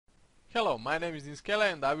Hello, my name is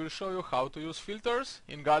Dinskele and I will show you how to use filters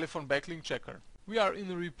in Galifon Backlink Checker. We are in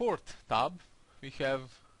the Report tab. We have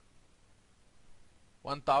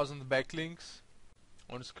 1000 backlinks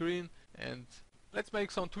on screen, and let's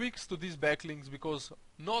make some tweaks to these backlinks because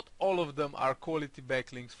not all of them are quality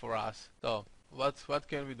backlinks for us. So what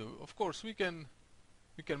can we do? Of course we can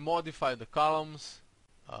modify the columns.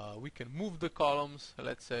 We can move the columns.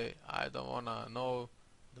 Let's say I don't wanna know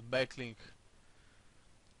the backlink.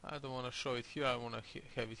 I don't want to show it here, I want to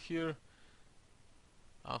have it here.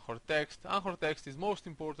 Anchor text. Anchor text is most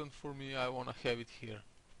important for me, I want to have it here.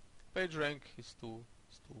 Page rank is too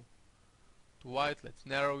wide, let's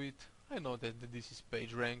narrow it. I know that this is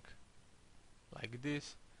page rank, like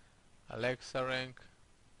this. Alexa rank,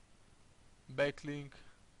 backlink.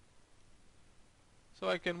 So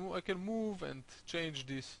I can move and change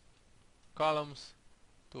these columns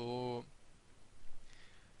to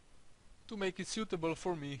make it suitable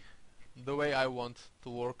for me the way I want to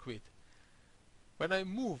work with. When I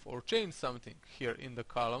move or change something here in the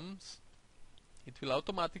columns, it will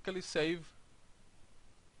automatically save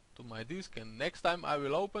to my disk, and next time I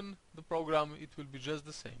will open the program it will be just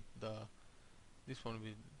the same. This one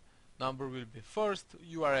will number will be first,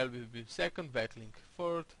 URL will be second, backlink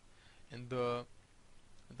third, and the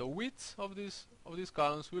width of these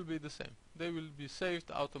columns will be the same. They will be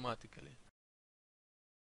saved automatically.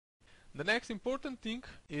 The next important thing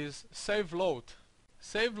is save load.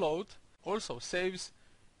 Save load also saves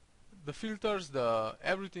the filters, the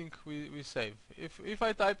everything we save. If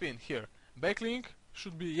I type in here backlink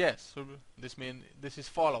should be yes, so this means this is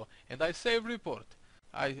follow, and I save report.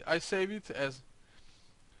 I save it as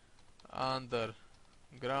underground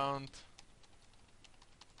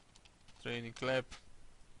training lab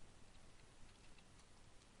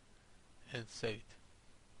and save it.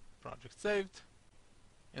 Project saved.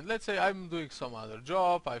 And let's say I'm doing some other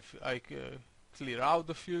job, I clear out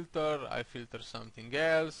the filter, I filter something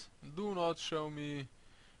else. Do not show me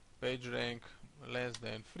page rank less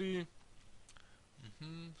than 3.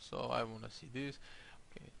 So I want to see this.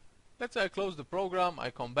 Okay. Let's say I close the program,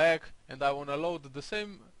 I come back and I want to load the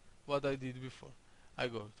same what I did before. I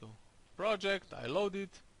go to project, I load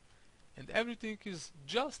it, and everything is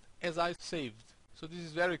just as I saved. So this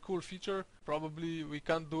is very cool feature. Probably we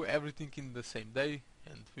can't do everything in the same day,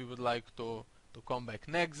 and we would like to come back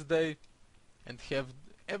next day and have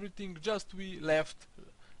everything just we left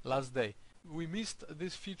last day. We missed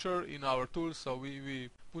this feature in our tool, so we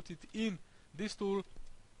put it in this tool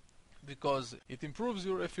because it improves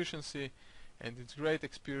your efficiency and it's great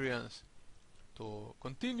experience to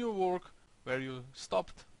continue work where you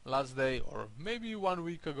stopped last day or maybe 1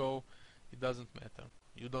 week ago. It doesn't matter.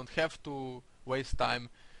 You don't have to waste time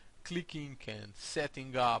clicking and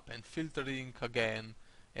setting up and filtering again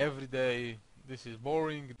every day. This is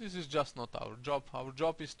boring. This is just not our job. Our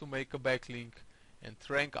job is to make a backlink and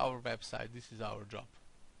rank our website. This is our job.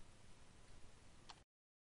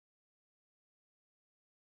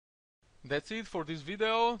 That's it for this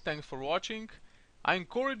video. Thanks for watching. I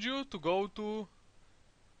encourage you to go to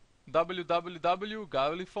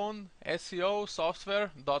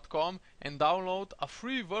www.galifonseosoftware.com and download a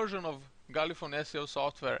free version of Galifon SEO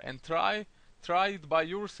software and try it by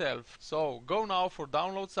yourself. So go now for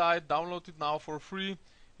download site, download it now for free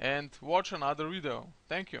and watch another video.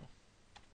 Thank you.